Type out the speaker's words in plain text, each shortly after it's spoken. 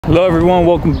Hello everyone,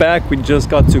 welcome back. We just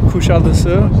got to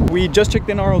Kuşadası. We just checked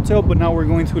in our hotel, but now we're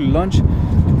going to lunch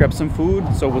to grab some food.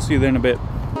 So we'll see you there in a bit.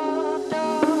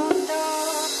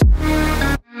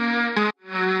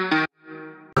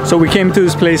 So we came to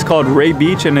this place called Rei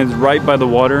Beach and it's right by the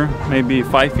water, maybe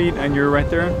 5 feet, and you're right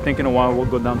there. I think in a while we'll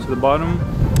go down to the bottom.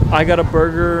 I got a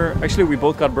burger. Actually, we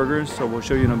both got burgers, so we'll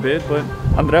show you in a bit. But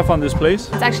Andrea found this place.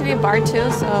 It's actually a bar too,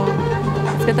 so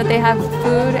it's good that they have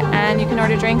food and you can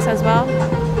order drinks as well.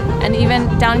 And even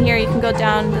down here, you can go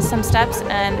down some steps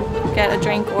and get a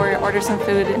drink or order some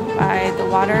food by the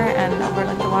water and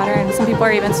overlook the water. And some people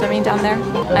are even swimming down there.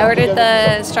 I ordered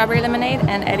the strawberry lemonade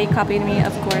and Eddie copied me,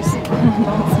 of course.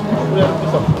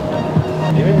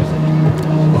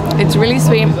 It's really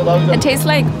sweet. It tastes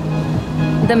like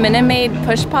the Minute Maid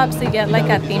push pops you get like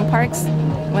at theme parks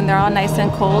when they're all nice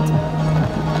and cold.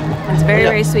 It's very,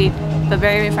 very sweet, but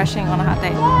very refreshing on a hot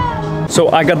day. So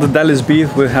I got the Dallas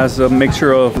beef, which has a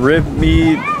mixture of rib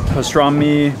meat,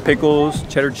 pastrami, pickles,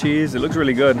 cheddar cheese. It looks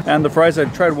really good. And the fries, I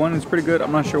tried one, it's pretty good.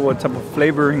 I'm not sure what type of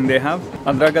flavoring they have.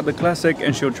 Andrea got the classic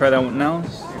and she'll try that one now.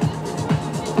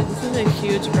 This is a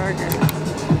huge burger.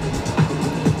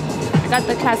 I got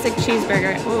the classic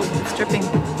cheeseburger. Ooh, it's dripping.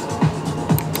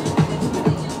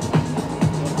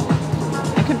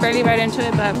 I could barely bite into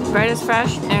it, but bread is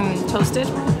fresh and toasted.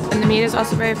 And the meat is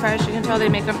also very fresh. You can tell they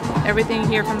make everything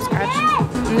here from scratch.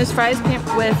 And this fries came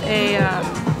with a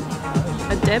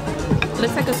dip. It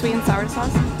looks like a sweet and sour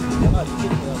sauce.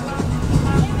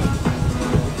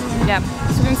 Yeah,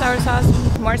 sweet and sour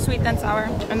sauce, more sweet than sour.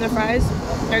 And the fries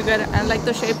are good. I like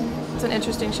the shape. It's an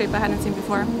interesting shape I hadn't seen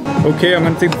before. Okay, I'm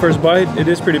gonna take the first bite. It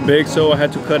is pretty big, so I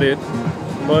had to cut it.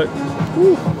 But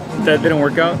whew, that didn't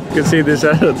work out. You can see this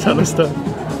had a ton of stuff.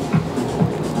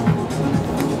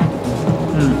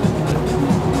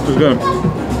 It was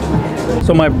good.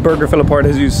 So my burger fell apart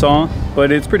as you saw,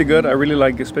 but it's pretty good. I really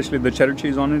like especially the cheddar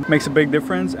cheese on it. Makes a big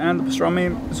difference. And the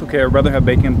pastrami, it's okay. I'd rather have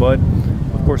bacon, but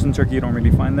of course in Turkey you don't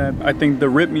really find that. I think the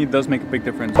rib meat does make a big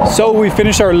difference. So we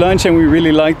finished our lunch and we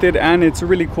really liked it, and it's a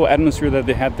really cool atmosphere that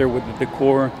they had there with the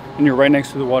decor, and you're right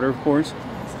next to the water, of course.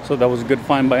 So that was a good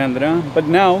find by Andrea. But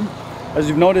now, as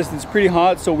you've noticed, it's pretty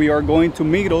hot, so we are going to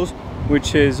Migros,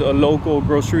 which is a local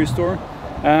grocery store.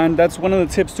 And that's one of the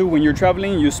tips too. When you're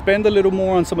traveling, you spend a little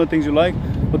more on some of the things you like,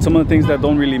 but some of the things that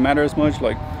don't really matter as much,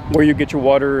 like where you get your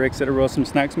water, etc., some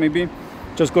snacks maybe,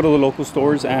 just go to the local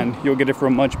stores and you'll get it for a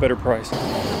much better price. Water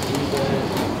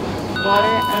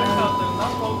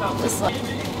and just like,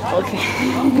 okay.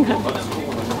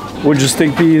 We'll just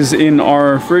stick these in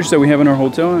our fridge that we have in our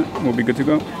hotel and we'll be good to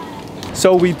go.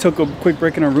 So we took a quick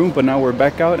break in our room, but now we're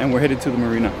back out and we're headed to the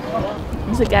marina.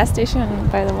 There's a gas station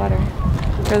by the water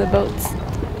for the boats.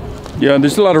 Yeah,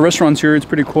 there's a lot of restaurants here. It's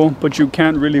pretty cool, but you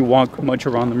can't really walk much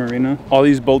around the marina. All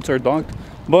these boats are docked,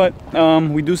 but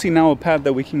we do see now a path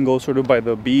that we can go sort of by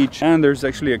the beach, and there's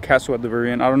actually a castle at the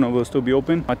very end. I don't know if it'll still be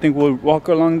open. I think we'll walk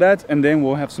along that and then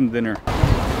we'll have some dinner.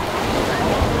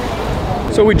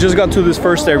 So we just got to this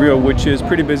first area, which is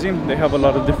pretty busy. They have a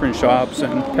lot of different shops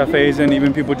and cafes and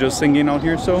even people just singing out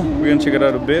here. So we're gonna check it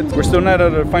out a bit. We're still not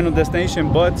at our final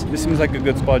destination, but this seems like a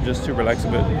good spot just to relax a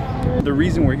bit. The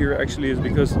reason we're here actually is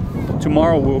because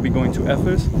tomorrow we'll be going to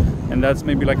Ephes, and that's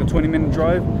maybe like a 20-minute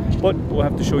drive, but we'll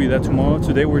have to show you that tomorrow.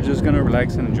 Today we're just gonna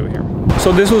relax and enjoy here.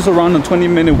 So this was around a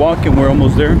 20-minute walk and we're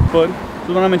almost there, but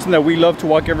so when I mentioned that we love to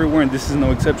walk everywhere and this is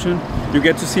no exception, you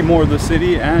get to see more of the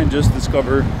city and just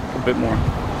discover a bit more.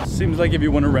 Seems like if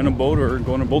you want to rent a boat or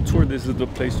go on a boat tour, this is the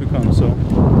place to come, so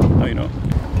now you know.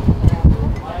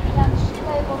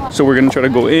 So we're gonna try to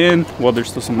go in while there's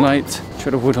still some lights, try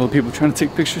to avoid all the people trying to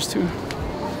take pictures too.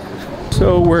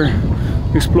 So we're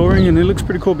exploring and it looks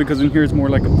pretty cool because in here it's more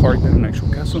like a park than an actual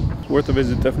castle. Worth a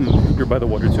visit, definitely. You're by the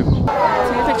water too. Take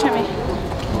a picture of me.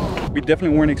 We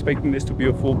definitely weren't expecting this to be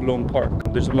a full-blown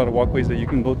park. There's a lot of walkways that you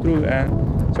can go through and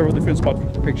several different spots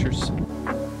for pictures.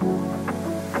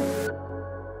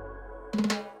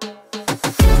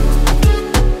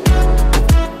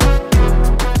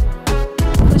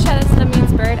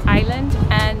 Island,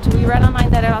 and we read online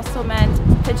that it also meant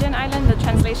Pigeon Island, the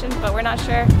translation, but we're not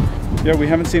sure. Yeah, we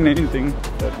haven't seen anything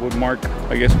that would mark,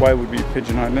 I guess, why it would be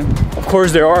Pigeon Island. Of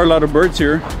course, there are a lot of birds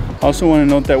here. I also want to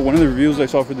note that one of the reviews I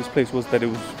saw for this place was that it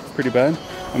was pretty bad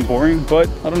and boring, but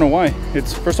I don't know why.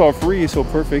 It's first of all free, so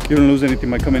perfect. You don't lose anything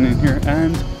by coming in here,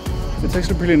 and it's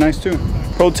actually pretty nice too.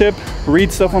 Pro tip,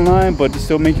 read stuff online, but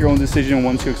still make your own decision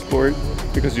once you explore it,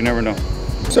 because you never know.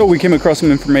 So we came across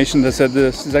some information that said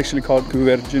this is actually called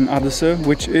Kuşadası,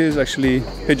 which is actually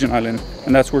Pigeon Island,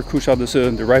 and that's where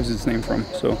Kuşadası derives its name from.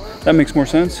 So that makes more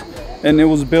sense. and it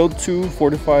was built to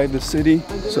fortify the city,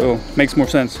 so makes more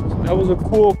sense. That was a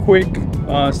cool, quick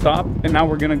stop, and now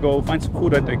we're gonna go find some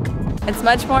food, I think. It's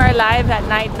much more alive at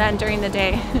night than during the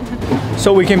day.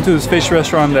 So we came to this fish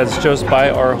restaurant that's just by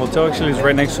our hotel. Actually, it's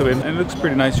right next to it, and it looks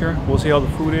pretty nice here. We'll see how the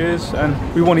food is, and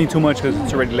we won't eat too much because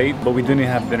it's already late, but we do need to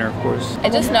have dinner, of course. I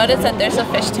just noticed that there's a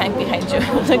fish tank behind you.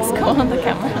 It looks cool on the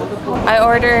camera. I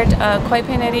ordered koi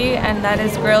pineri, and that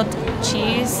is grilled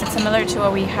cheese, similar to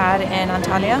what we had in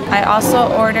Antalya. I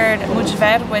also ordered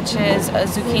mujver, which is a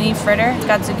zucchini fritter. It's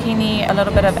got zucchini, a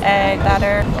little bit of egg,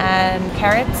 batter, and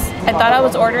carrots. I thought I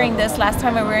was ordering this last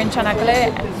time we were in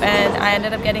Çanakkale, and I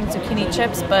ended up getting zucchini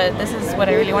chips, but this is what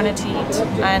I really wanted to eat.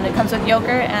 And it comes with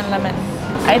yogurt and lemon.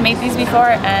 I made these before,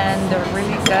 and they're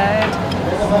really good.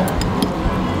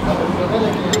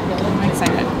 I'm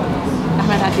excited. I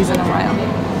haven't had these in a while.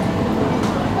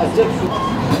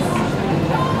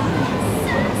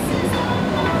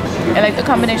 I like the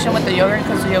combination with the yogurt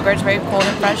because the yogurt is very cold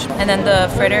and fresh, and then the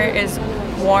fritter is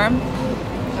warm.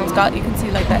 It's got, you can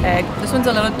see like the egg. This one's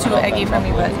a little too eggy for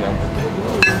me, but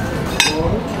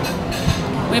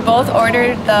we both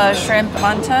ordered the shrimp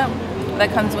mantı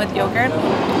that comes with yogurt.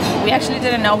 We actually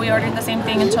didn't know we ordered the same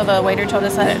thing until the waiter told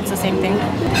us that it's the same thing.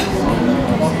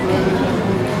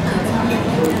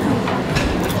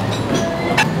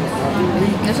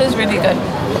 This is really good.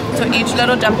 So each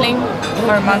little dumpling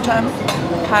or mantı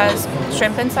has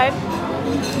shrimp inside.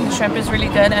 The shrimp is really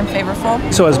good and flavorful.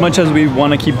 So as much as we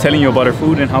want to keep telling you about our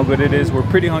food and how good it is, we're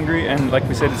pretty hungry, and like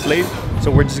we said, it's late,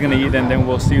 so we're just gonna eat and then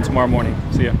we'll see you tomorrow morning.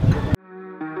 See ya.